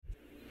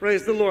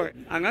Praise the Lord.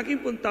 Ang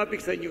aking pong topic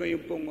sa inyo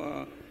ngayong pong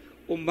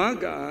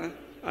umaga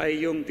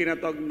ay yung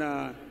tinatawag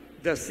na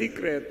The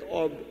Secret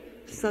of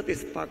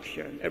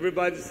Satisfaction.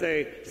 Everybody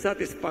say,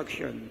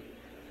 satisfaction.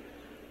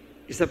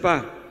 Isa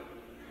pa.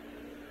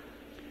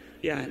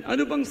 Yan.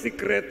 Ano bang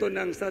sikreto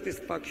ng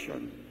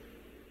satisfaction?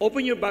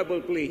 Open your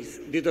Bible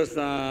please. Dito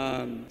sa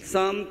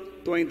Psalm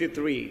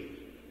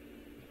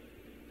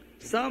 23.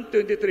 Psalm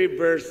 23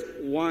 verse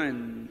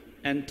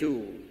 1 and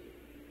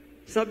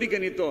 2. Sabi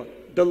ganito,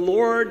 The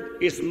Lord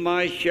is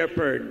my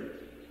shepherd,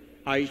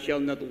 I shall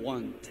not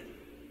want.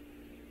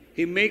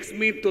 He makes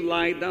me to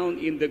lie down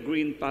in the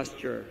green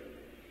pasture.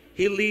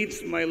 He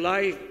leads my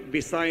life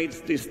beside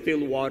the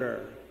still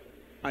water,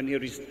 and He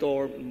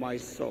restores my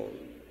soul.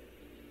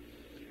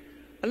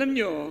 Alam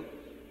nyo,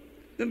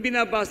 nung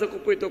binabasa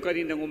ko po ito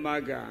kaninang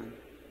umaga,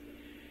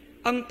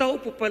 ang tao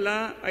po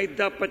pala ay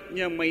dapat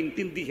niya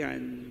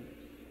maintindihan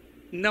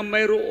na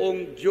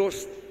mayroong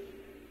Diyos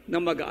na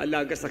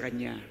mag-aalaga sa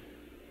kanya.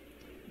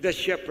 The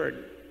shepherd.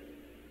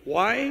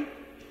 Why?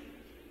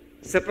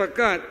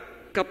 Sapagkat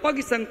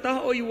kapag isang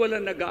tao ay wala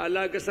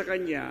nag-aalaga sa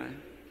kanya,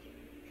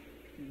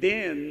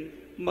 then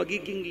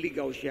magiging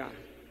ligaw siya.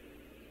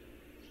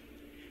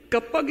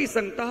 Kapag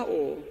isang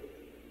tao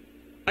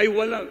ay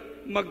wala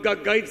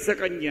mag-guide sa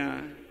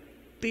kanya,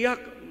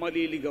 tiyak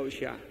maliligaw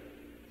siya.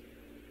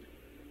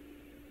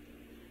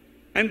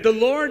 And the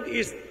Lord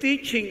is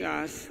teaching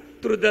us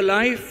through the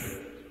life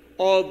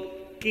of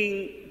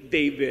King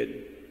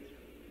David.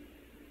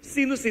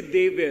 Sino si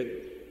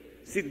David?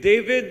 Si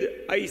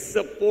David ay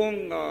isa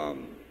pong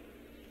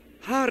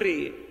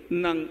hari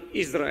ng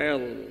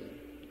Israel.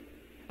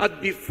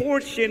 At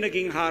before siya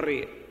naging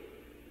hari,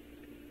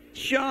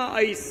 siya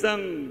ay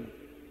isang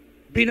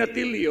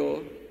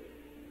binatilyo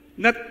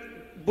na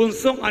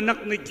bunsong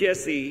anak ni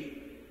Jesse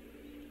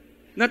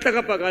na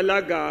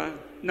tagapag-alaga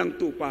ng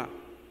tupa.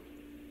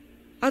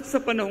 At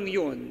sa panahong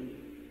yun,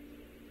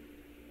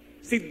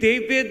 si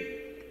David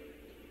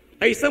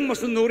ay isang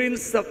masunurin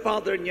sa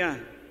father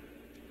niya.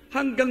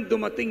 Hanggang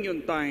dumating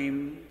yung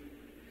time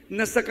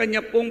na sa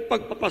kanya pong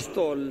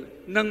pagpapastol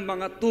ng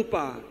mga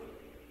tupa,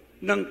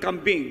 ng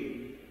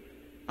kambing,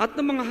 at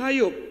ng mga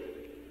hayop,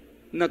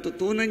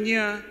 natutunan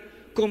niya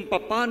kung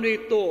paano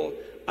ito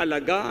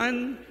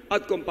alagaan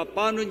at kung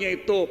paano niya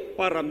ito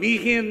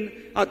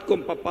paramihin at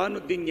kung paano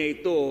din niya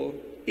ito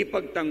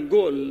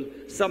ipagtanggol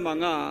sa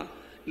mga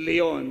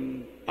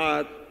leon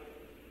at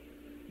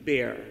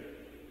bear.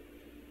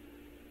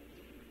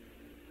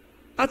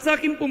 At sa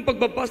akin pong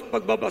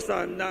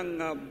pagbabasa ng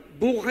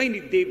buhay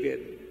ni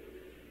David,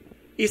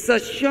 isa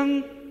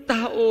siyang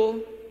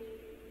tao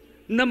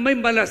na may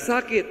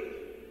malasakit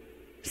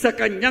sa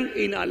kanyang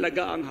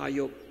inaalagaang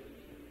hayop.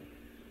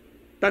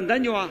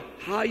 Tandaan nyo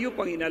hayop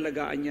ang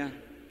inalagaan niya.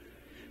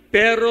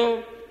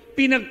 Pero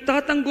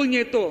pinagtatanggol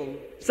niya ito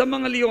sa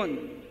mga leon,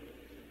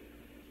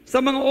 sa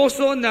mga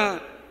oso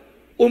na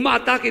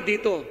umaatake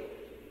dito.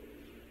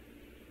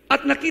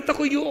 At nakita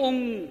ko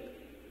yung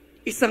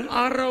isang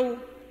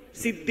araw,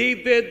 si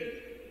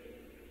David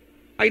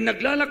ay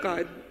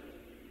naglalakad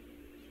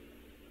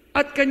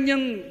at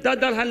kanyang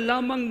dadalhan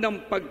lamang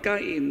ng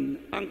pagkain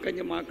ang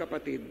kanyang mga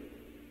kapatid.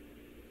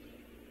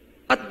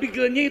 At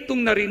bigla niya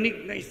itong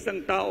narinig na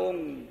isang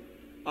taong,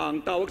 ang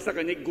tawag sa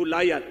kanya,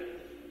 Gulayat,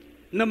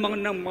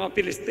 ng mga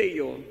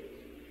Pilisteo,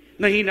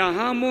 na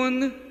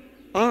hinahamon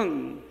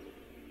ang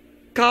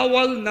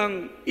kawal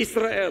ng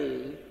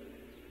Israel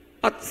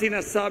at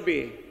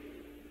sinasabi,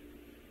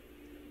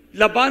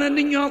 labanan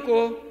ninyo ako,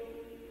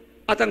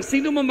 at ang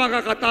sino man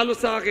makakatalo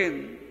sa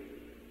akin,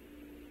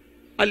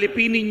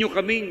 alipinin nyo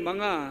kaming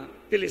mga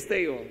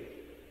Pilisteo.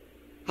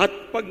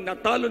 At pag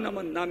natalo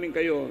naman namin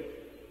kayo,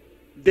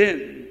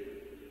 then,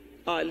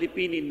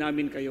 alipinin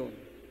namin kayo.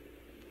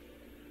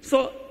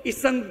 So,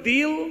 isang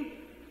deal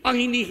ang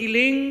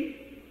hinihiling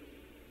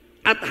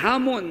at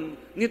hamon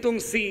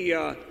nitong si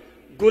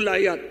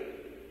Gulayat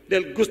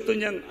dahil gusto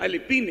niyang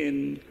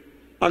alipinin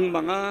ang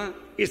mga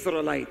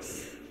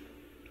Israelites.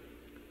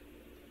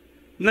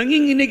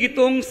 Nanginginig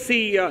itong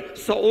si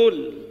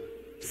Saul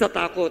sa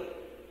takot.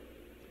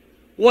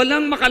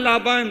 Walang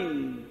makalaban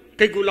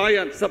kay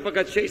Gulayat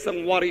sapagkat siya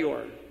isang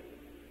warrior.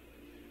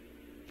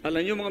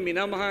 Alam niyo mga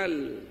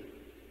minamahal,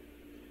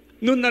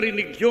 noon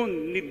narinig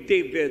yun ni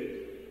David,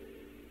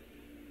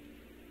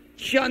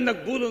 siya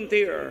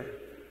nag-volunteer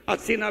at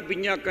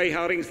sinabi niya kay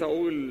Haring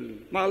Saul,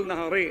 mahal na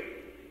hari,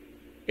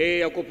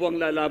 ako po ang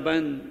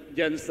lalaban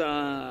dyan sa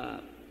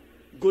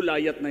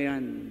Gulayat na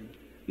yan,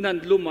 na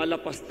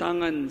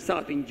lumalapastangan sa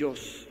ating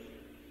Diyos.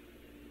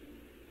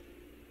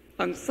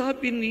 Ang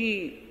sabi ni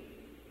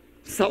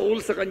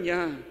Saul sa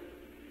kanya,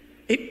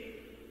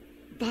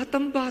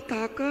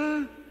 batang-bata ka,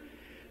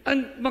 ang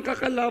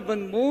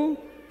makakalaban mo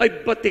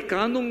ay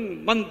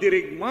Batikanong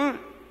mandirigma.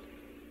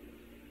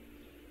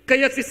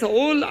 Kaya si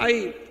Saul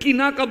ay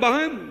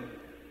kinakabahan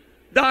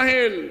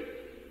dahil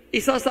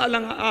isa sa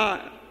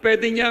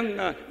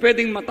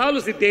pwedeng matalo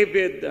si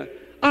David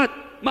at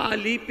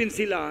maalipin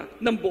sila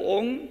ng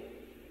buong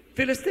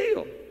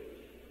Filisteo.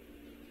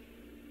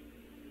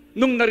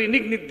 Nung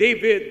narinig ni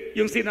David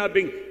yung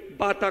sinabing,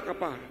 bata ka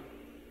pa,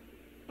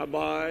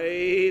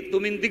 Abay,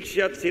 tumindig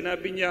siya at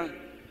sinabi niya,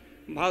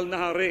 mahal na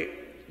hari,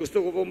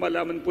 gusto ko po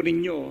malaman po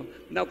ninyo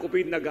na ako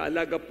po'y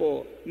nag-aalaga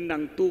po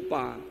ng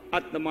tupa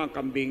at ng mga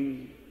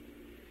kambing.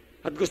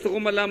 At gusto ko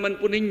malaman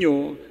po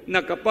ninyo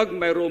na kapag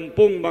mayroon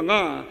pong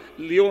mga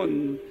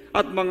leon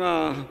at mga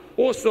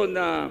oso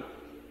na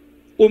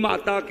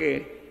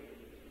umaatake,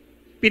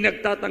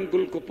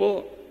 pinagtatanggol ko po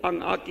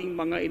ang aking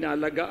mga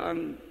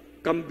inalagaang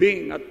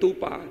kambing at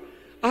tupa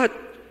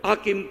at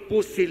akin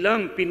po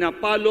silang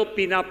pinapalo,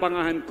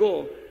 pinapangahan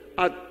ko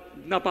at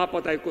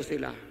napapatay ko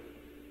sila.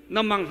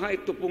 Namangha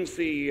ito pong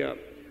si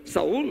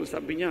Saul,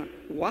 sabi niya,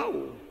 wow!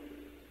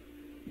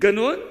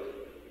 Ganon?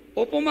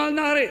 Opo, mahal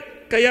na hari.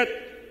 Kaya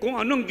kung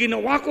anong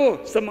ginawa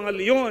ko sa mga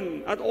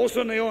leon at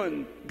oso na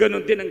yon,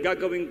 ganon din ang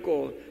gagawin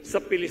ko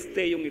sa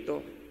Pilisteyong ito.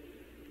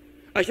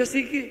 Ay siya,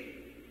 sige.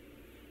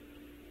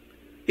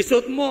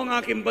 Isuot mo ang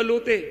aking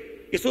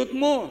balute. Isuot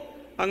mo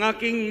ang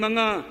aking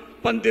mga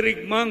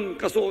pandirigmang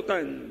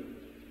kasuotan.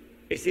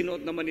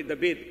 Sinuot naman ni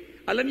David.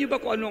 Alam niyo ba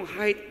kung anong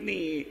height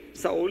ni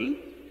Saul?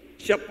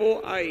 Siya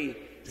po ay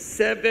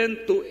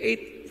 7 to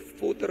 8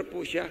 footer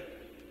po siya.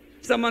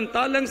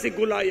 Samantalang si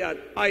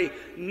Goliath ay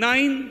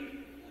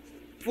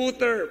 9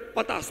 footer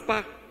pataas pa.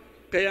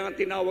 Kaya nga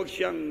tinawag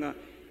siyang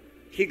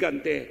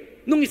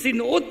higante. Nung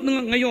isinuot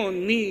ngayon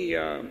ni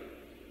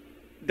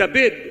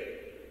David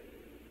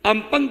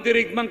ang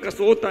pandirigmang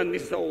kasuotan ni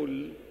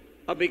Saul,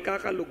 abay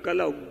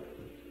kakalog-kalog.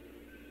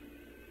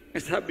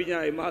 Sabi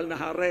niya, mahal na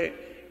hari,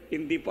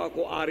 hindi pa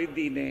ako ari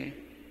din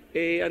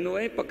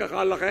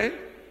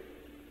pagkakalaki?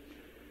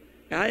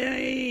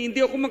 Hindi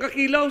ako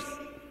makakilaws.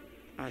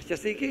 Siya,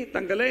 sige,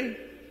 tanggalin.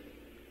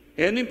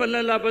 Ano yung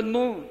panlalaban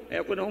mo?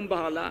 Ako na hong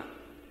bahala.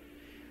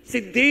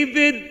 Si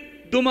David,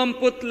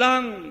 dumampot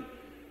lang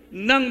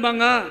ng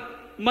mga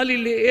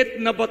maliliit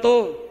na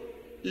bato.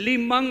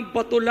 5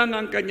 bato lang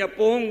ang kanya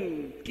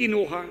pong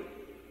kinuha.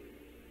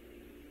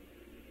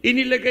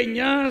 Inilagay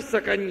niya sa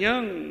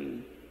kanyang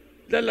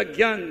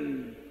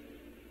lalagyan,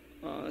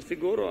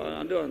 siguro,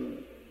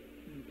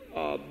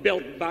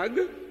 belt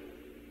bag.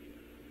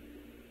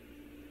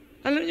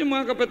 Alam niyo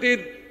mga kapatid,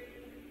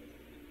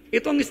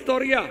 itong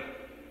istorya.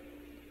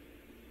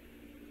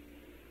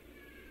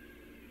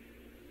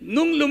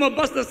 Nung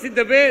lumabas na si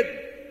David,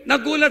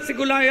 nagulat si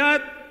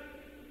Goliath.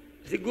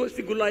 Si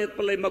Goliath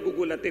pala yung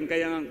magugulatin,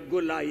 kaya nga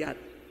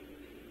Goliath.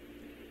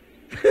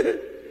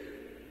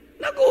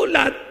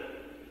 Nagulat.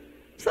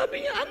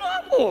 Sabi niya, ano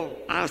ako?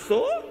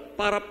 Aso?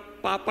 Para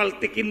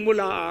papaltikin mo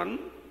lang.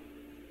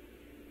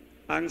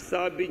 Ang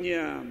sabi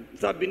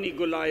ni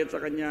Goliath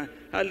sa kanya,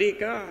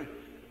 halika,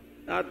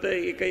 at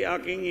ikay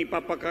aking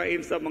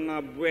ipapakain sa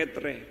mga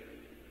buwetre.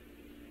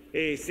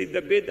 Si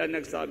David ang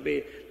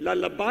nagsabi,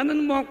 lalabanan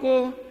mo ako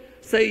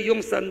sa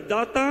iyong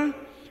sandata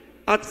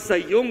at sa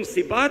iyong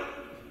sibat,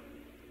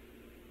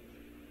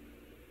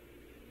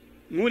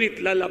 ngunit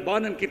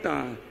lalabanan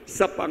kita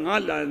sa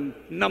pangalan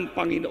ng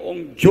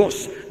Panginoong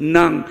Diyos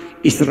ng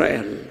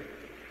Israel.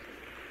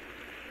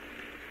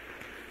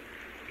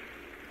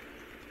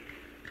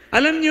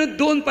 Alam niyo,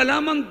 doon pa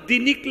lamang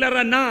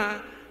diniklara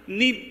na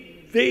ni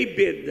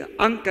David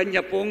ang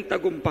kanya pong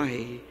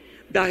tagumpay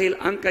dahil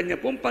ang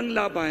kanya pong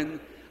panlaban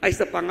ay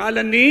sa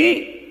pangalan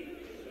ni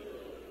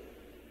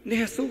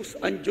Jesus,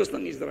 ang Diyos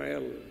ng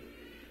Israel.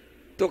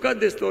 To cut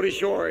the story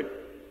short,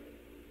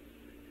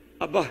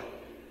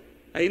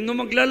 ay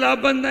nung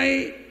maglalaban na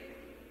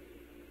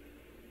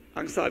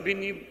ang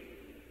sabi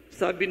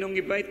nung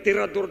iba,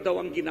 tirador daw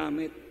ang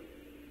ginamit.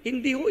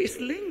 Hindi ho,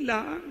 isling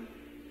lang.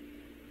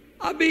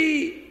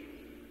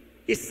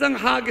 Isang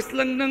hagis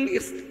lang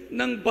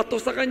ng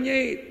bato sa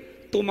kanya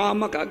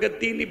tumama ka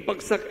agad din,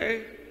 bagsak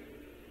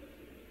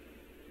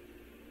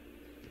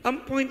Ang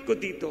point ko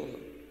dito,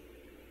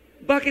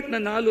 bakit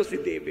nanalo si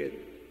David?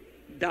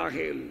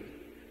 Dahil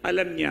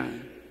alam niya,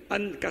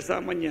 ang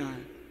kasama niya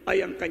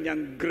ay ang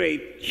kanyang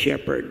great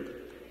shepherd.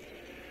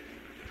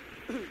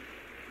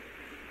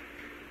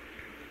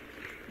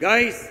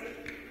 Guys,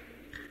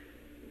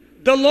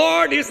 the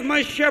Lord is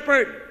my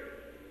shepherd.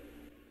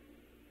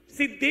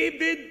 Si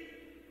David,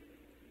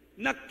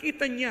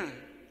 nakita niya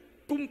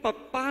kung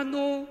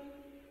paano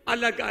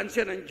alagaan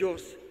siya ng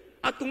Diyos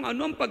at kung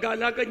ano ang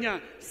pag-aalaga niya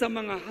sa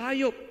mga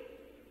hayop.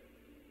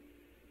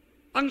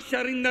 Ang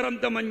siya rin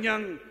naramdaman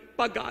niyang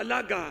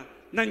pag-aalaga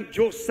ng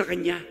Diyos sa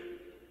kanya.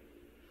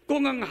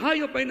 Kung ang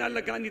hayop ay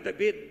naalagaan ni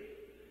David,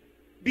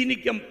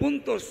 binigyan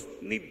puntos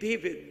ni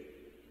David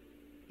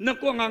na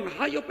kung ang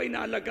hayop ay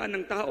naalagaan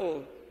ng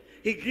tao,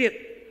 higit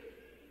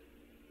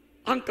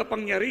ang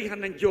kapangyarihan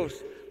ng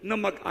Diyos na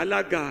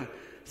mag-alaga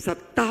sa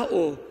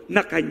tao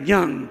na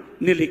kanyang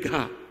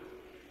nilikha.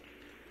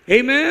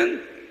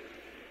 Amen?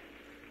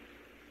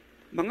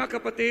 Mga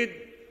kapatid,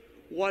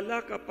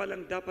 wala ka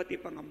palang dapat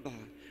ipangamba.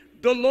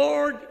 The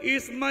Lord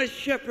is my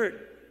shepherd.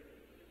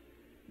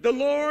 The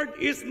Lord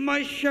is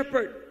my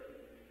shepherd.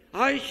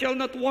 I shall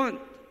not want.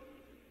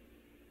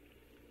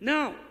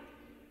 Now,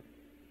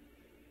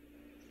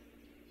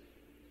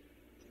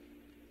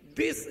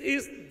 this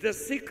is the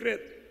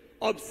secret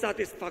of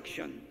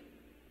satisfaction.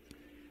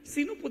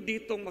 Sino po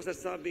ditong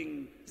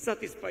masasabing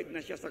satisfied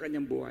na siya sa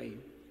kanyang buhay?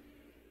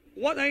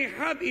 What I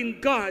have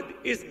in God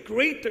is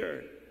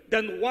greater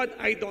than what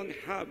I don't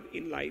have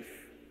in life.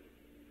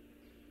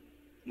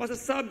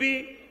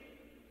 Masasabi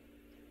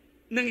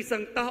ng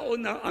isang tao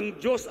na ang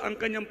Diyos ang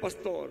kanyang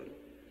pastor,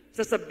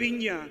 sasabihin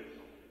niya,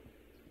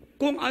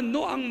 kung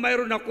ano ang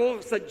mayroon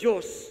ako sa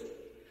Diyos,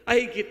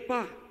 ay higit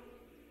pa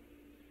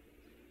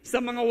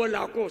sa mga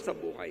wala ko sa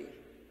buhay.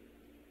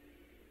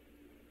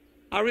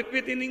 I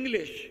repeat in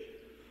English,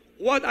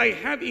 what I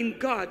have in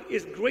God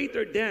is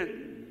greater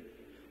than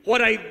what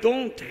I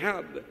don't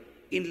have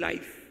in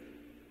life.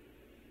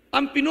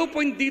 Ang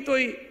pinopoint dito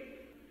ay,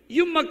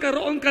 yung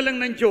magkaroon ka lang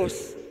ng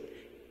Diyos,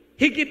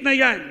 higit na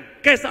yan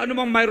kaysa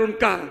anumang mayroon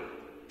ka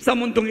sa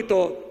mundong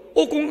ito.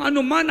 O kung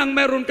ano man ang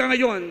mayroon ka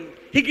ngayon,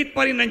 higit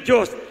pa rin ng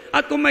Diyos.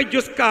 At kung may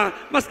Diyos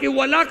ka, maski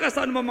wala ka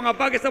sa anumang mga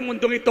bagay sa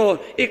mundong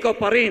ito, ikaw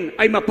pa rin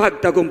ay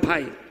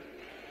mapagtagumpay.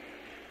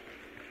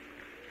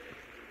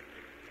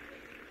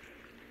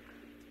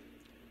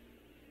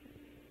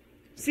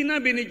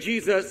 Sinabi ni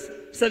Jesus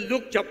sa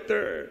Luke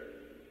chapter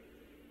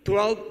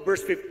 12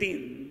 verse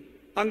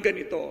 15, ang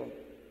ganito,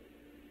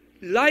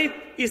 life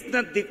is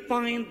not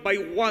defined by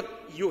what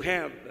you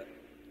have,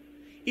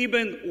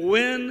 even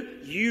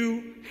when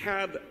you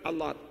have a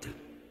lot.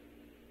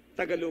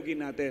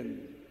 Tagalogin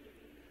natin.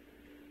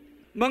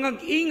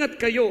 Mag-ingat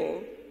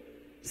kayo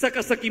sa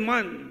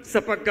kasakiman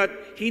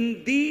sapagkat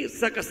hindi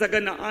sa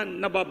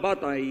kasaganaan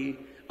nababatay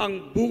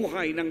ang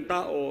buhay ng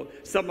tao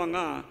sa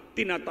mga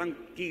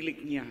tinatangkilik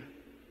niya.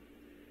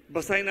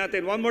 Basahin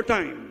natin one more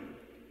time.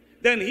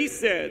 Then he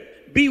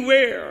said,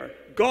 beware,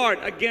 guard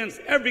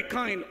against every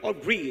kind of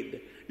greed.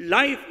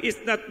 Life is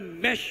not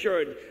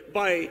measured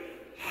by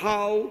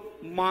how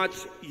much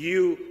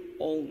you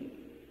own.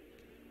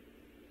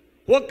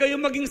 Huwag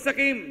kayong maging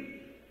sakim.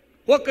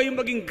 Huwag kayong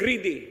maging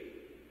greedy.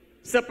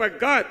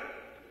 Sapagkat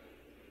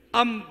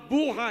ang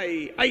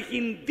buhay ay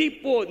hindi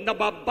po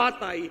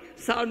nababatay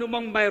sa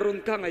anumang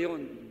mayroon ka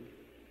ngayon.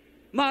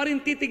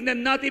 Maaring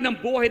titignan natin ang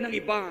buhay ng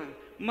iba,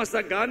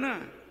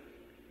 masagana.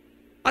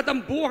 At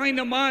ang buhay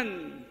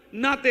naman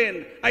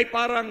natin ay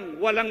parang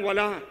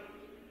walang-wala.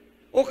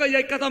 O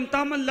kaya'y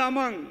katamtaman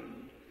lamang.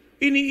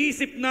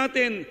 Iniisip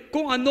natin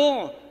kung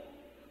ano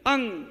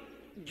ang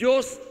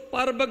Diyos,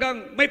 para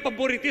bagang may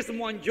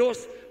paboritismo ang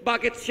Diyos.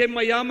 Bakit siya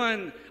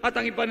mayaman at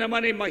ang iba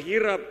naman ay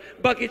mahirap?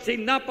 Bakit siya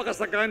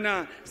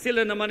napakasagana,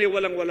 sila naman ay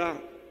walang-wala?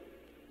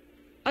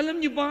 Alam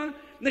niyo ba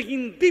na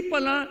hindi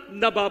pala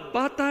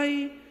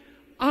nababatay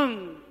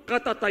ang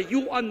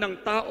katatayuan ng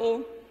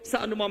tao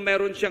sa anumang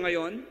meron siya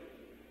ngayon?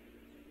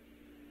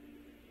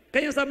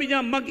 Kaya sabi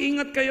niya,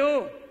 mag-ingat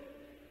kayo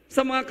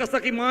sa mga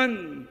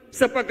kasakiman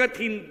sapagkat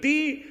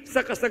hindi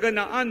sa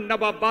kasaganaan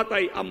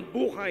nababatay ang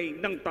buhay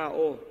ng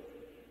tao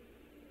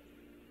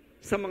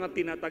sa mga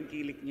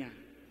tinatangkilik niya.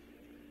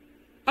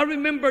 I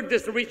remember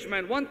this rich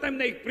man. One time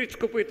na i-preach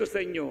ko po ito sa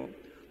inyo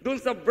doon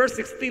sa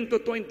verse 16 to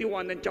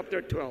 21 ng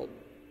chapter 12.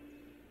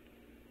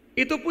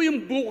 Ito po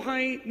yung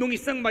buhay ng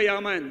isang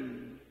mayaman.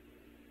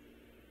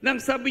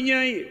 Nang sabi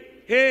niya,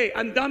 hey,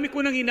 ang dami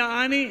ko nang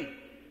inaani.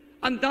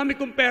 Ang dami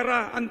kong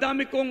pera, ang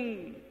dami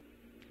kong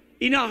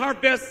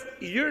ina-harvest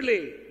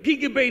yearly.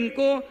 Gigibain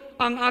ko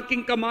ang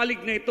aking kamalig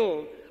na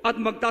ito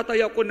at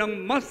magtatayo ko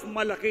ng mas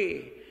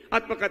malaki.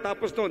 At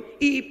pagkatapos noon,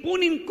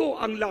 iipunin ko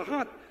ang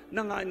lahat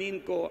ng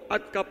anin ko.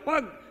 At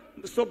kapag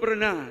sobra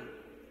na,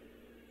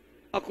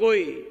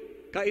 ako'y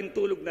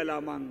kaintulog na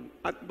lamang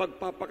at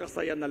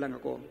magpapakasaya na lang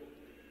ako.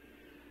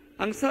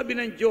 Ang sabi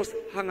ng Diyos,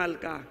 hangal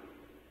ka.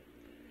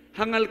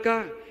 Hangal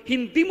ka.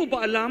 Hindi mo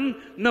ba alam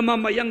na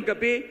mamayang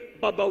gabi,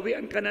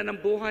 babawian ka na ng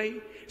buhay?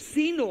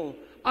 Sino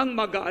ang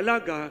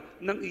mag-aalaga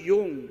ng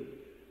iyong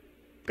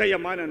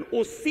kayamanan?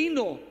 O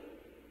sino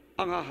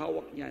ang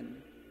hahawak niyan?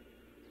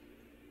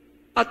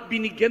 At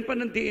binigyan pa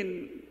ng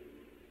diin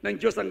ng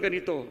Diyos ang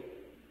ganito.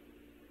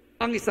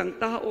 Ang isang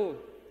tao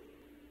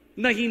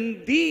na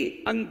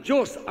hindi ang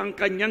Diyos ang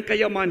kanyang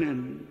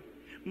kayamanan,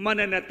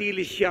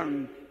 mananatili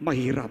siyang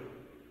mahirap.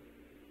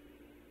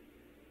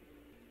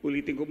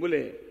 Ulitin ko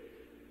muli.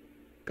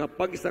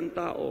 Kapag isang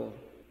tao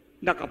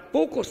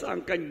nakapokus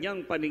ang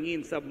kanyang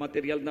paningin sa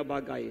material na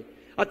bagay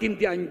at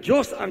hindi ang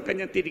Diyos ang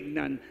kanyang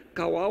tinignan,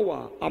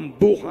 kawawa ang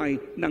buhay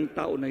ng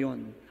tao na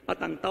yon. At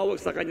ang tawag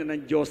sa kanya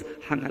ng Diyos,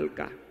 hangal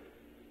ka.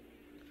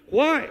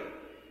 Why?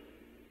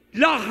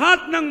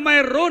 Lahat ng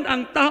mayroon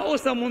ang tao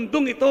sa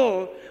mundong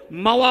ito,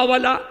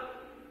 mawawala.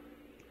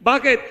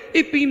 Bakit?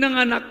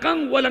 Ipinanganak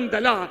kang walang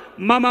dala,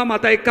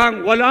 mamamatay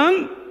kang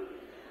walang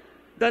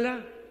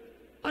dala.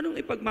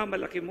 Anong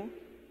ipagmamalaki mo?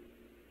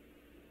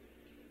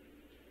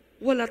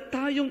 Wala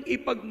tayong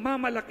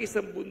ipagmamalaki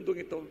sa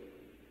mundong ito.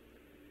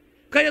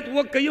 Kaya't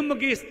huwag kayong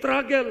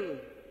mag-i-struggle.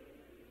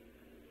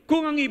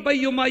 Kung ang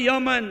iba'y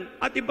yumayaman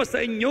at iba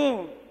sa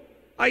inyo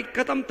ay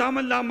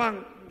katamtaman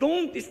lamang,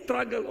 don't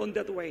struggle on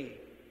that way.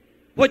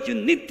 What you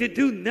need to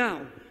do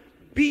now,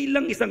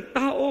 bilang isang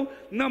tao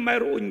na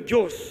mayroon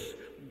Diyos,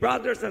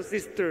 brothers and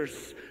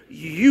sisters,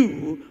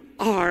 you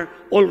are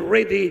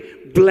already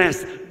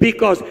blessed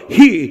because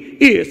He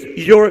is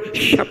your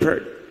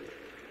shepherd.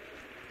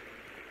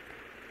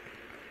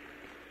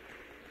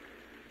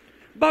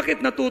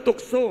 Bakit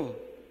natutokso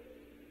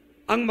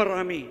ang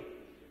marami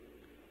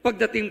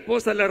pagdating po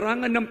sa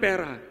larangan ng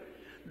pera?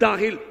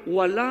 Dahil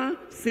wala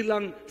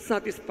silang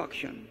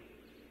satisfaction.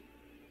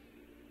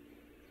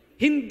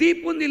 Hindi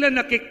po nila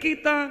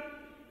nakikita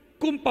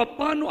kung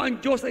paano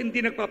ang Diyos ay hindi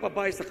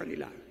nagpapabay sa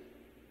kanila.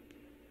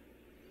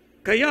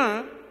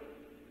 Kaya,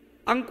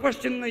 ang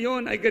question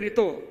ngayon ay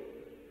ganito: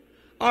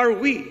 are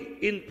we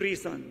in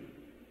prison?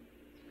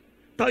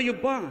 Tayo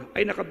ba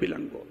ay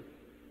nakabilanggo?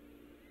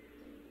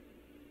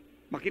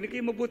 Makinig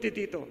kayo mabuti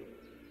dito.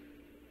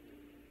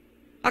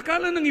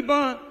 Akala ng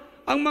iba,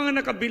 ang mga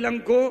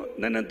nakabilanggo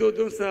na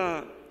nandoon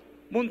sa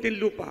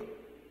Muntinlupa,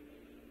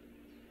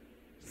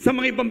 sa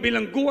mga ibang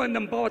bilangguan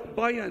ng bawat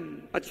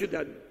bayan at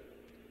syudad,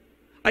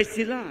 ay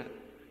sila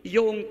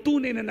yung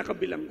tunay na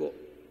nakabilanggo.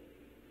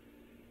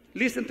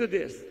 Listen to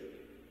this.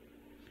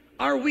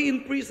 Are we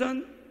in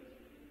prison?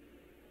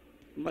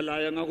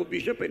 Malaya nga ako,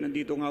 Bishop,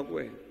 nandito nga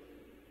ako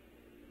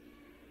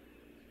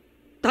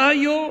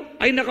Tayo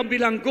ay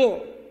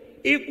nakabilanggo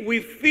if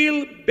we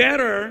feel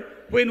better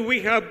when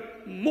we have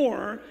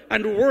more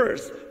and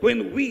worse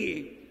when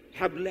we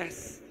have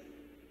less.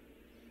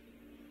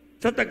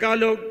 Sa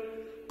Tagalog,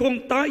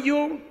 kung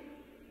tayo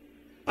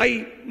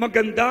ay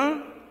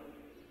maganda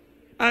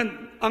and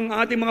ang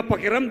ating mga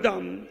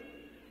pakiramdam,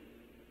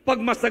 pag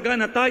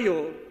masagana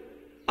tayo,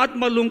 at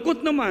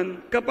malungkot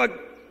naman kapag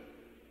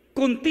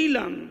kunti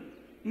lang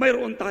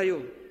mayroon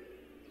tayo.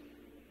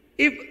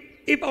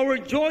 If our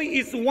joy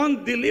is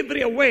one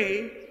delivery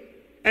away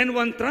and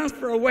one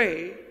transfer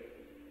away,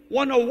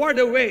 one award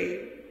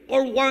away,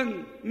 or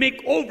one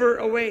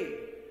makeover away.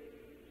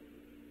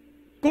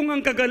 Kung ang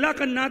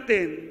kagalakan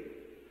natin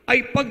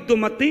ay pag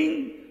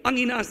dumating ang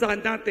inaasahan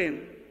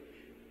natin,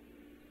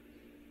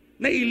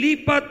 na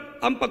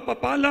ilipat ang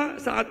pagpapala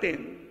sa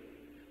atin,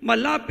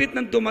 malapit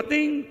nang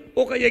dumating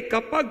o kaya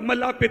kapag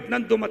malapit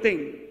nang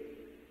dumating,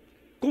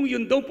 kung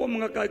yun daw po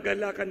mga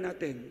kagalakan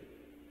natin,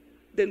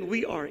 then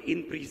we are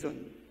in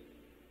prison.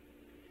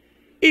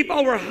 If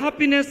our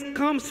happiness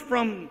comes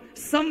from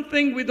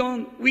something we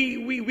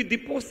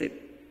deposit,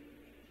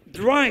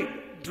 drive,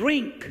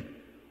 drink,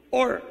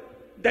 or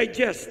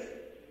digest.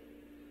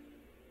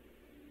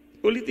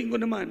 Ulitin ko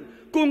naman,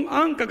 kung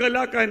ang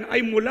kagalakan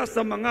ay mula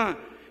sa mga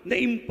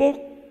naimpok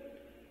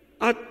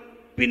at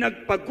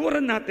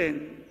pinagpaguran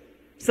natin,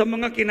 sa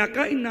mga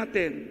kinakain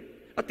natin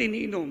at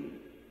iniinom,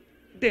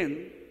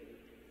 then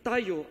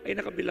tayo ay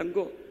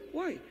nakabilanggo.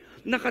 Why?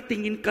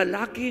 Nakatingin ka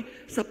laki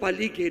sa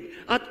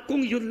paligid at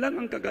kung yun lang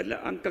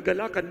ang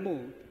kagalakan mo,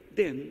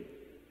 then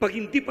pag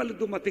hindi pala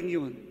dumating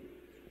yun,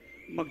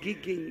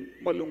 magiging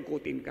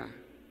malungkutin ka.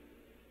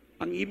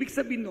 Ang ibig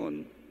sabihin nun,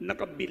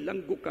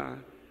 nakabilanggo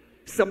ka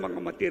sa mga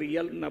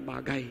material na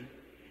bagay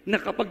na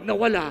kapag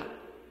nawala,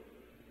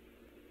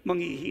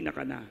 manghihina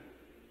ka na.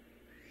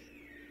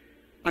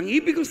 Ang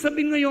ibig kong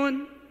sabihin ngayon,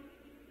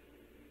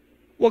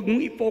 huwag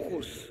mong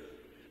i-focus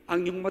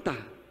ang iyong mata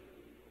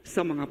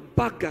sa mga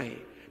bagay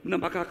na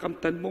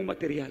makakamtan mong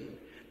material.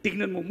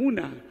 Tingnan mo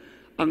muna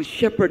ang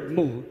shepherd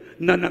mo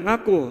na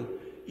nangako,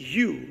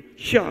 you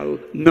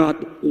shall not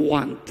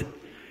want.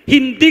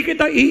 Hindi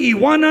kita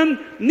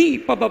iiwanan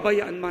ni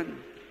pababayaan man.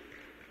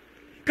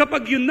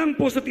 Kapag yun ang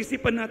puso't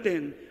isipan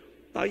natin,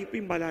 tayo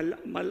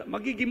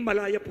magiging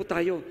malaya po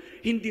tayo.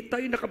 Hindi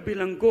tayo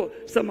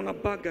nakabilanggo sa mga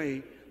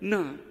bagay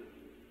na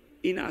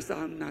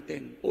inaasahan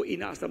natin o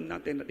inaasam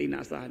natin at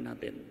inaasahan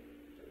natin.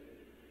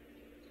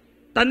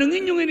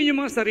 Tanungin nyo ngayon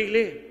yung mga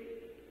sarili,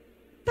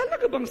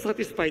 talaga bang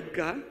satisfied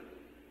ka?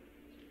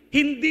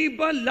 Hindi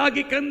ba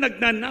lagi kang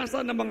nagnanasa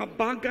ng mga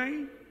bagay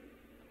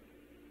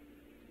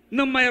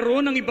na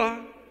mayroon ng iba?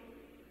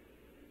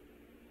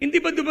 Hindi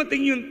ba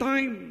dumating yung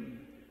time,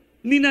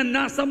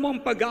 ninanasa mo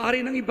ang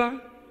pag-aari ng iba?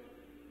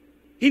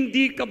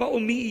 Hindi ka ba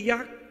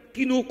umiiyak,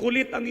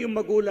 kinukulit ang iyong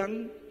magulang?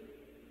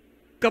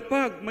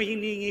 Kapag may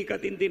hiningi ka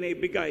at hindi na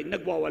ibigay,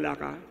 nagwawala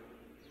ka?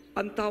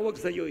 Ang tawag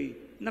sa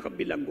iyo'y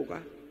nakabilanggo ka.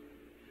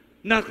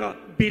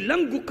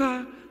 Nakabilanggo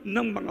ka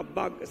ng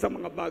sa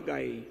mga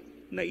bagay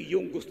na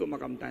iyong gusto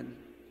makamtan.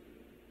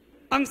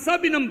 Ang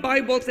sabi ng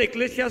Bible sa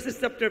Ecclesiastes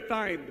chapter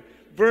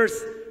 5, verse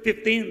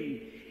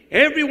 15,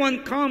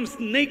 everyone comes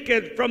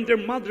naked from their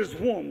mother's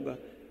womb,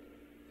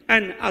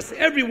 and as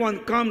everyone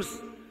comes,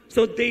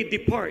 so they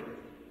depart.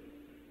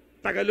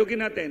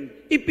 Tagalogin natin,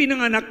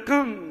 ipinanganak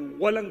kang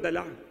walang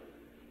dala,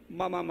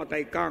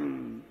 mamamatay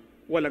kang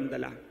walang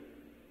dala.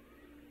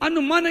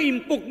 Ano man ang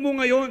impok mo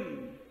ngayon,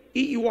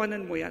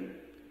 iiwanan mo yan.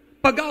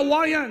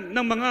 Pag-aawayan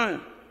ng mga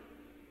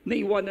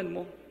naiwanan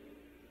mo.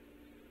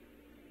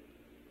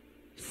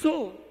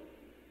 So,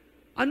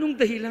 anong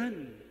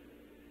dahilan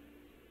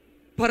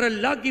para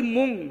lagi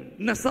mong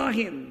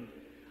nasahin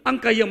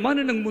ang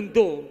kayamanan ng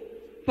mundo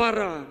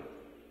para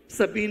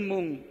sabihin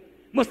mong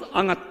mas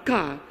angat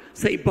ka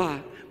sa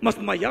iba, mas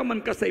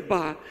mayaman ka sa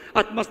iba,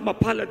 at mas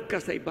mapalad ka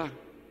sa iba?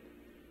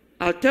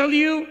 I'll tell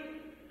you,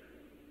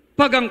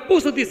 pag ang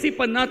puso't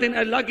isipan natin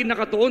ay lagi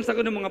nakatuon sa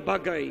ganung mga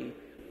bagay,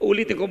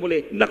 ulitin ko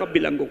muli,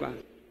 nakabilanggo ka.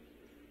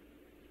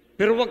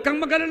 Pero huwag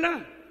kang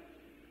mag-alala.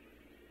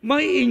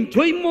 May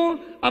enjoy mo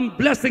ang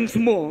blessings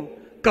mo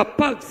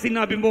kapag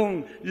sinabi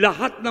mong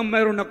lahat ng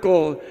mayroon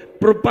ako,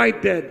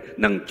 provided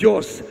ng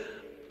Diyos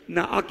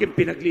na aking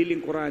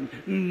pinaglilingkuran,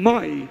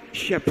 my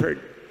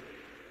shepherd.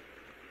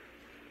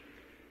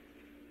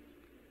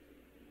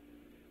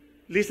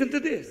 Listen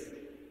to this.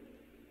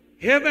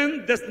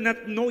 Heaven does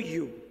not know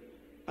you.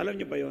 Alam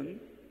niyo ba yon?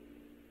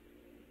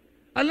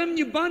 Alam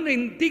niyo ba na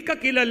hindi ka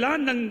kilala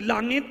ng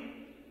langit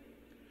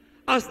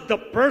as the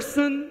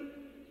person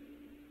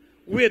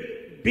with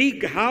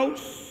big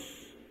house,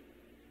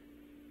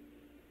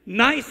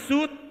 nice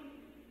suit,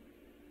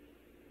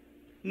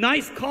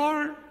 nice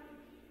car,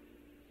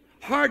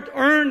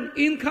 hard-earned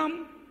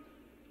income?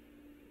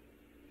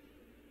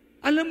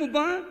 Alam mo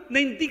ba na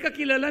hindi ka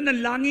kilala ng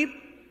langit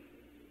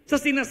sa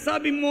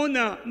sinasabi mo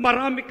na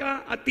marami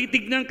ka at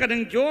titignan ka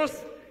ng Diyos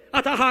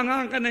at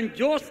hahangaan ka ng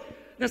Diyos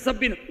na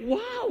sabihin,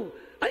 wow,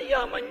 ang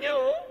yaman niya,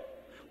 oh.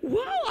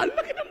 Wow, ang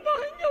laki ng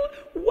bahay niya, oh.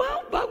 Wow,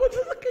 bagong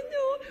sasakyan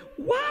niya, oh.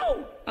 Wow,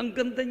 ang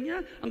ganda niya,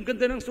 ang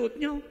ganda ng suot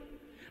niya, oh.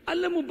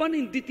 Alam mo ba na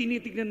hindi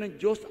tinitignan ng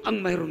Diyos ang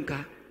mayroon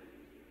ka?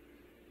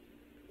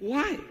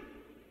 Why?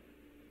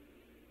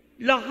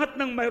 Lahat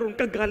ng mayroon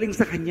ka galing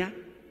sa Kanya.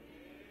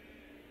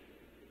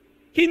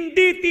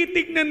 Hindi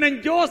titignan ng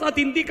Diyos at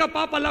hindi ka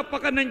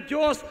papalakpakan ng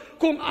Diyos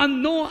kung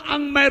ano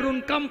ang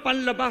mayroon kang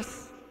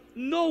panlabas.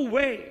 No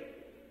way.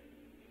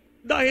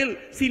 Dahil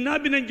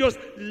sinabi ng Diyos,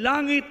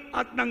 langit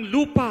at ng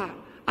lupa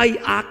ay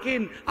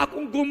akin.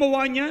 Akong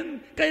gumawa niyan.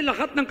 Kaya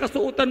lahat ng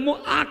kasuotan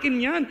mo, akin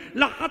yan.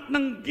 Lahat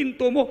ng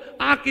ginto mo,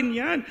 akin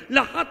yan.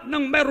 Lahat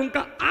ng mayroon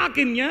ka,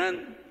 akin yan.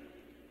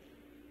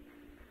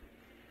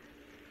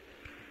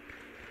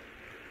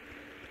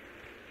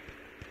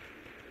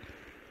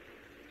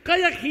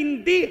 Kaya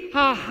hindi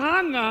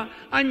hahanga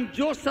ang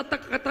Diyos sa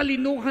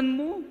katalinuhan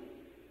mo.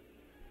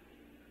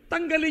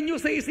 Tanggalin niyo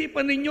sa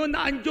isipan ninyo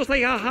na ang Diyos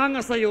ay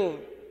hahanga sa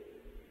iyo.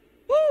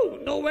 Oh,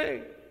 no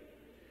way.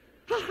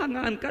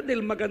 Hahangaan ka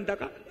dahil maganda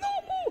ka. No,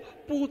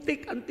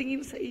 putik ang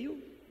tingin sa iyo.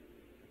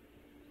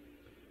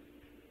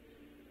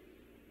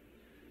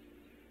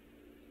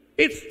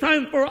 It's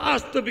time for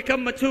us to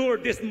become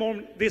mature this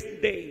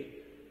day.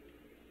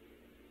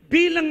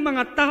 Bilang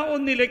mga tao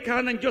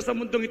nilikha ng Diyos sa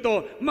mundong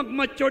ito,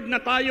 mag-matured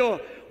na tayo.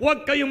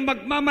 Huwag kayong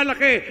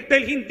magmamalaki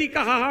dahil hindi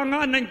ka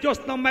hahangaan ng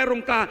Diyos na mayroon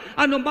ka.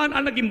 Ano man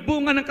ang naging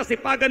bunga ng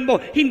kasipagan mo,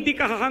 hindi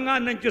ka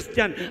hahangaan ng Diyos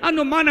dyan.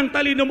 Ano man ang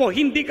talino mo,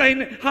 hindi ka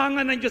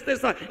hahangaan ng Diyos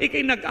dahil sa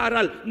ikay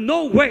nag-aral.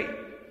 No way!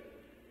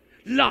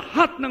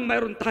 Lahat ng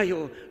mayroon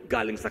tayo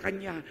galing sa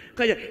Kanya.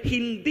 Kaya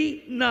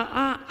hindi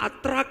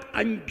na-attract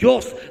ang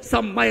Diyos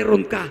sa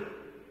mayroon ka.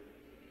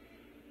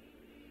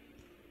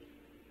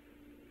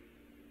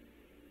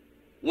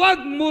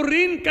 Huwag mo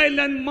rin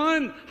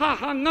kailanman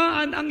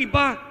hahangaan ang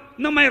iba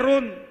na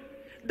mayroon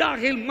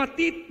dahil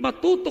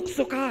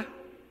matutukso ka.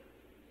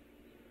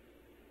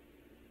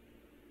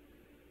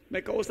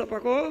 May kausap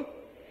ako?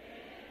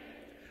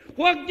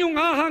 Huwag niyong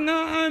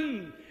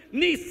hahangaan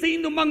ni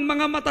sino mang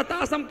mga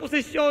matataas ang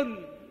posisyon.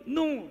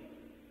 No.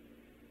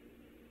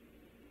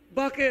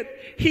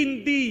 Bakit?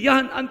 Hindi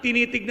yan ang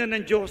tinitignan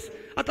ng Diyos.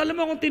 At alam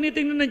mo kung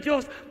tinitignan ng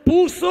Diyos?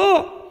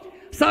 Puso!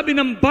 Sabi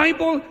ng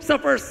Bible sa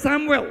 1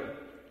 Samuel.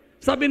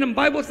 Sabi ng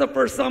Bible sa 1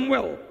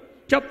 Samuel,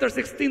 chapter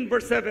 16,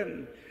 verse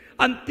 7,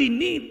 ang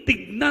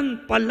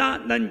tinitignan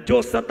pala ng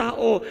Diyos sa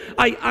tao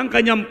ay ang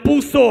kanyang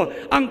puso,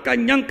 ang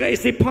kanyang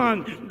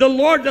kaisipan. The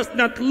Lord does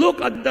not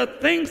look at the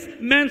things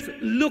men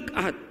look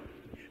at.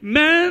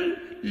 Man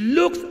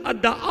looks at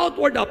the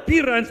outward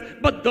appearance,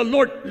 but the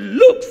Lord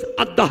looks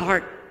at the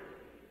heart.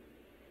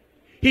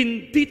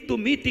 Hindi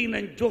tumitingin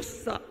ng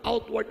Diyos sa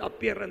outward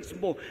appearance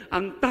mo.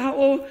 Ang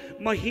tao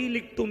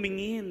mahilig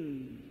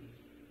tumingin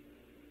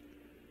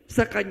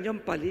sa kanyang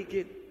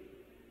paligid.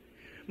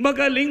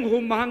 Magaling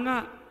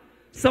humanga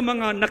sa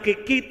mga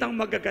nakikitang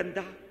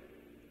magaganda.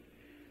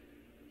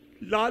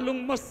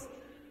 Lalong mas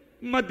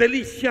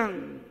madali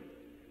siyang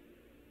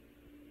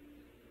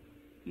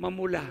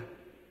mamula.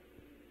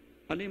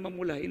 Ano yung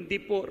mamula? Hindi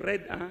po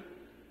red,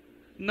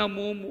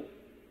 namumula.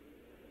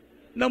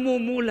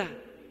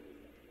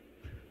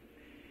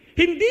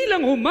 Hindi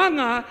lang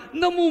humanga,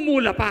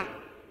 namumula pa.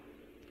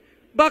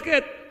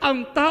 Bakit?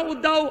 Ang tao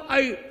daw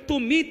ay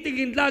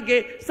tumitingin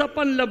lagi sa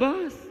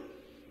panlabas.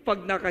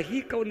 Pag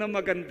nakahikaw na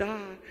maganda,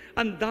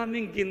 ang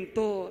daming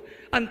ginto,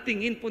 ang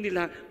tingin po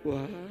nila,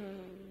 wow,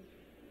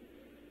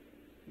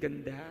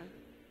 ganda.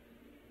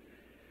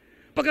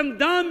 Pag ang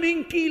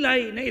daming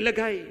kilay na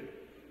ilagay,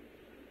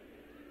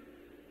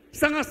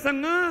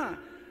 sanga-sanga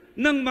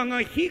ng mga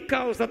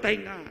hikaw sa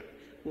tainga,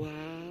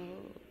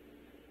 wow,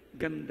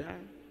 ganda.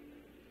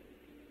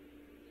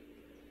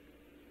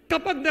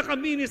 Kapag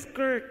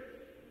naka-miniskirt,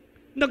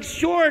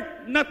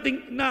 nag-short, na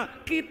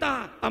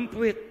kita ang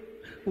puwit.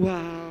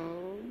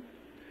 Wow!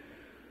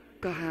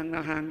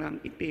 Kahanga-hangang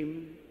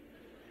itim.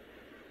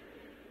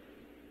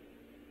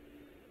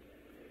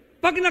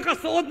 Pag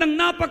nakasuot ng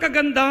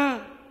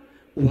napakaganda,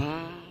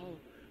 wow!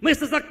 May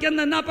sasakyan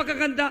na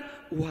napakaganda,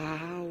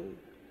 wow!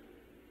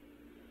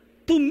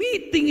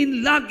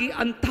 Tumitingin lagi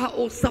ang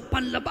tao sa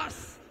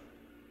panlabas.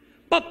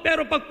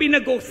 Pero pag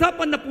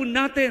pinag-uusapan na po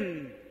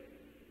natin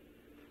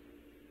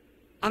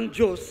Ang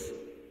Diyos,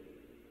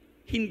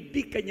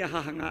 hindi kanya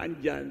hahangaan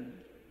dyan.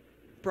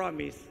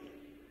 Promise.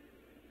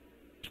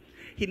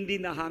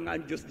 Hindi nahanga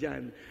ang Diyos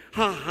dyan.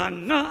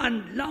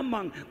 Hahangaan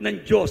lamang ng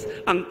Diyos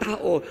ang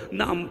tao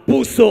na ang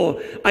puso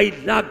ay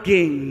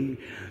laging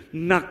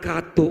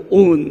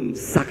nakatuon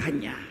sa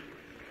Kanya.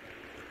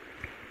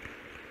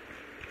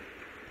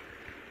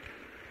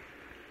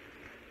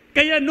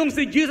 Kaya nung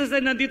si Jesus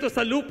ay nandito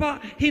sa lupa,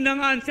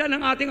 hinangaan siya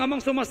ng ating amang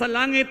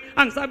sumasalangit.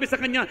 Ang sabi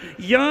sa Kanya,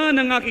 yan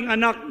ang aking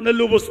anak na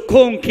lubos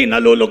kong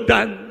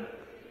kinalulugdan.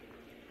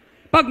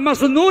 Pag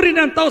masunurin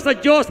ang tao sa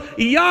Diyos,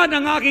 yan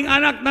ang aking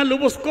anak na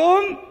lubos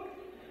kong.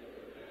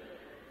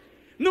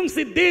 Nung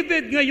si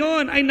David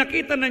ngayon ay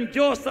nakita ng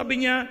Diyos,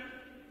 sabi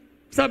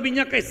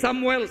niya kay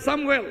Samuel,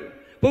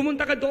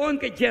 pumunta ka doon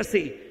kay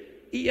Jesse.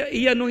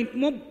 I-anoint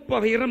mo,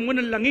 pahiram mo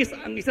ng langis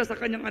ang isa sa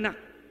kanyang anak.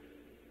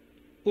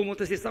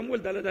 Pumunta si Samuel,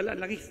 dala-dala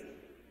ang langis.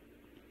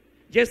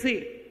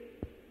 Jesse,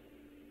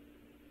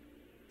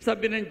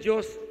 sabi ng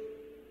Diyos,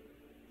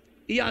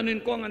 i-anoint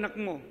ko ang anak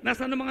mo.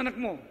 Nasaan ang mga anak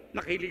mo?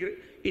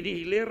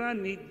 Inihilera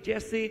ni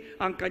Jesse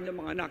ang kanyang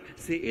mga anak.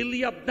 Si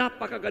Eliab,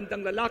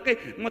 napakagandang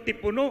lalaki,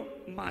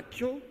 matipuno,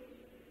 macho.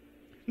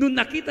 Nung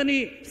nakita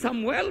ni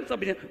Samuel,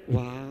 sabi niya,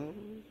 wow,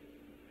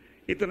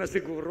 ito na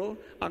siguro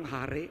ang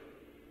hari.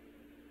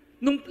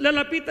 Nung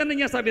lalapitan na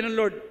niya, sabi ng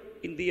Lord,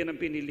 hindi yan ang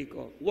pinili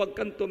ko. Huwag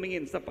kang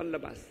tumingin sa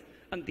panlabas.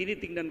 Ang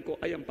tinitingnan ko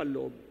ay ang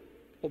panloob.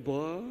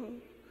 Oba,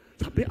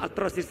 sabi,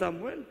 atras si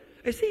Samuel.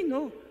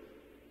 Sino?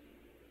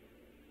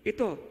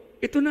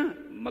 Ito na,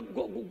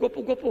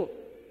 maggopo-gopo.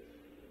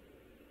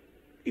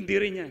 Hindi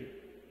rin yan.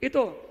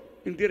 Ito,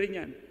 hindi rin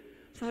yan.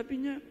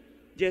 Sabi niya,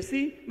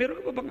 Jesse,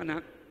 meron ka pa bang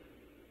anak?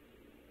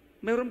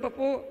 Meron pa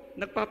po,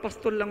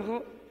 nagpapastol lang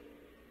ho.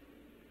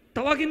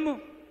 Tawagin mo.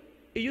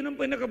 Yun ang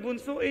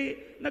pinakabunso,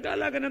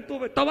 nag-aalaga ng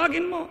tubig.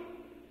 Tawagin mo.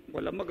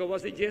 Walang magawa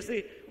si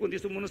Jesse,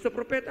 kundi sumunod sa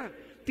propeta.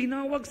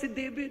 Tinawag si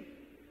David.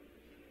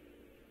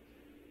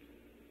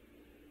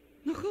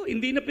 Nako,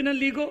 hindi na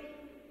pinanligo.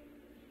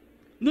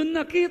 Nung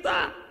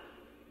nakita,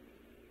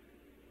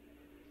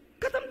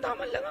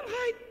 katamtaman lang ang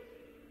height.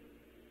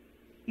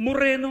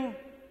 Moreno.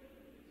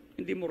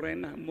 Hindi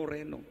morena,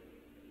 moreno.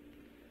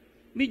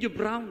 Medyo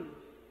brown.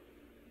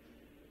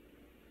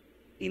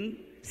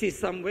 Si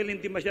Samuel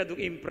hindi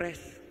masyadong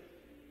impress.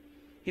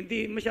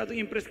 Hindi masyadong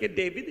impress kay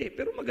David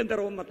pero maganda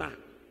raw ang mata.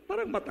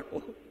 Parang mata ko.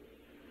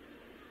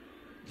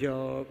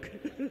 Joke.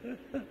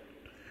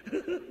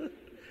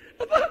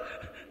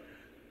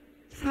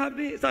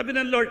 Sabi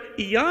ng Lord,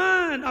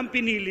 iyan ang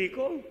pinili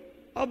ko.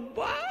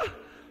 Aba,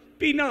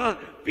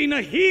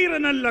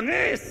 pinahira ng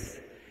langis.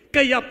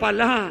 Kaya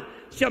pala,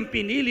 siyang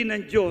pinili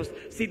ng Diyos,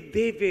 si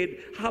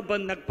David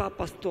habang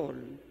nagpapastol,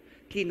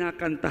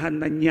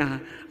 kinakantahan na niya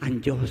ang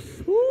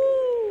Diyos.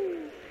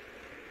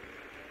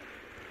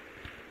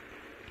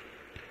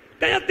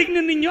 Kaya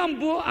tingnan ninyo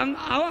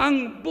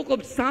ang Book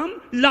of Psalm,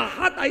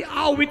 lahat ay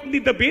awit ni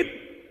David.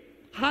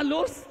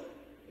 Halos.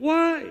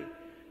 Why?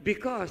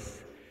 Because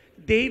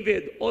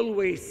David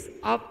always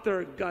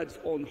after God's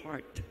own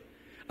heart.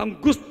 Ang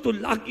gusto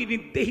lagi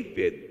ni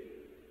David,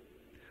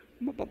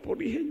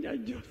 mapapurihan niya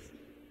ang Diyos.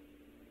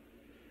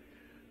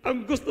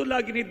 Ang gusto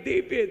lagi ni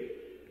David,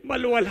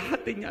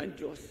 maluwalhati niya ang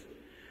Diyos.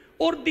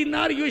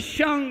 Ordinaryo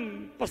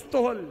siyang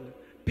pastol,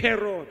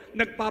 pero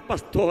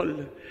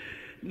nagpapastol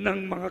ng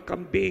mga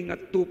kambing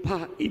at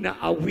tupa,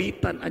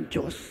 inaawitan ang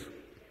Diyos.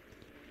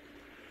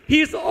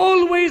 He's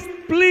always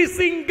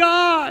pleasing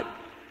God.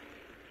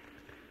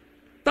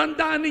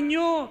 Tandaan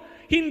ninyo,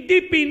 hindi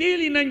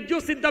pinili ng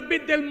Diyos si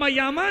David dahil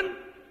mayaman,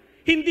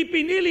 hindi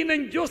pinili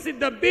ng Diyos si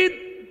David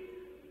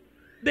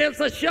dahil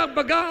sa siya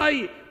baga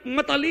ay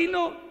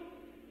matalino.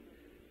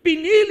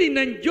 Pinili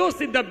ng Diyos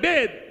si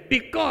David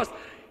because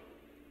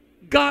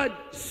God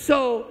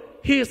saw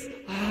his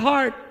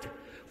heart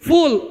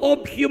full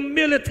of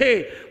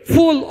humility,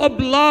 full of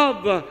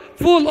love,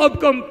 full of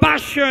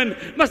compassion.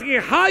 Maski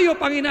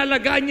hayop ang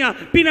inalagaan niya,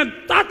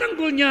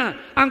 pinagtatanggol niya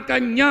ang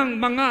kanyang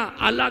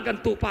mga alagang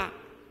tupa.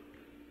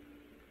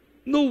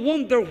 No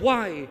wonder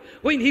why,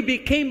 when he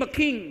became a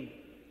king,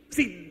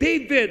 si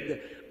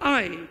David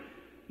ay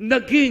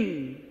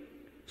naging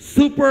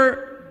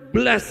super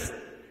blessed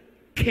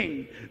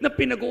king. Na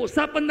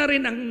pinag-uusapan na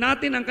rin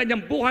natin ang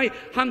kanyang buhay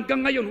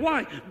hanggang ngayon.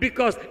 Why?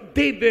 Because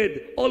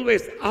David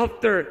always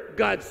after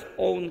God's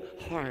own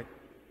heart.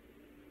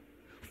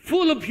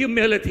 Full of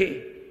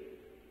humility.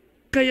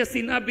 Kaya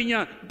sinabi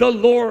niya, the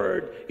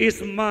Lord is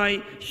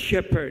my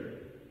shepherd.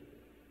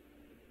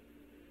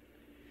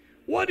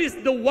 What is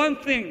the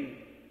one thing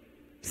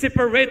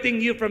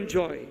separating you from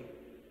joy?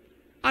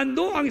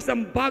 Ano ang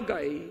isang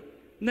bagay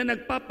na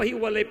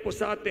nagpapahiwalay po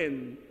sa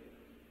atin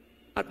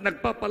at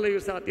nagpapalayo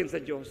sa atin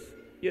sa Diyos?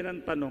 Yan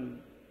ang tanong.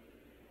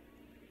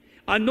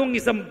 Anong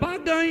isang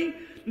bagay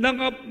na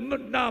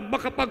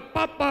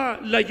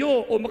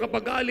makapagpapalayo o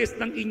makapag-alis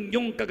ng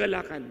inyong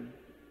kagalakan?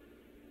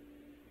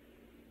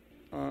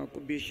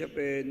 Bishop,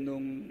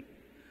 nung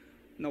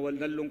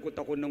nalungkot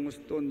ako ng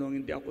gusto, nung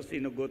hindi ako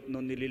sinugot,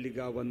 nung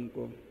nililigawan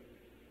ko.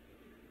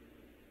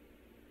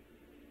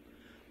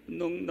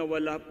 Nung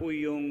nawala po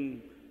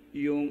yung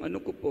yung ano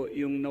ko po,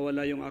 yung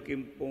nawala yung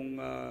aking pong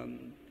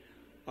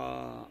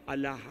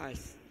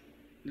alahas.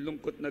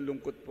 Lungkot na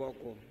lungkot po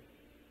ako.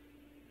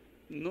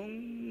 Nung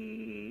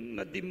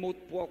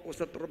na-demote po ako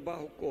sa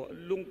trabaho ko,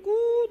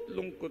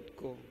 lungkot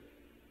ko.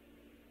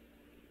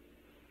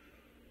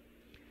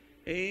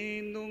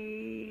 Nung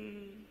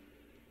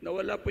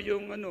nawala po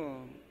yung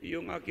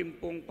yung aking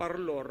pong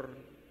parlor,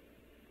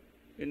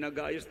 yung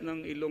nag-aayos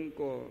ng ilong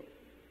ko,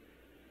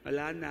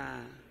 wala na.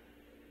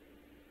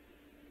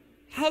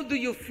 How do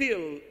you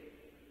feel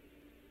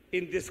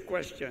in this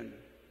question?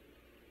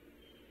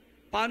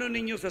 Paano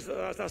ninyo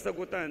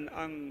sasagutan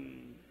ang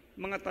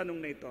mga tanong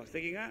na ito?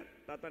 Sige nga,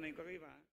 tatanungin ko kayo ba?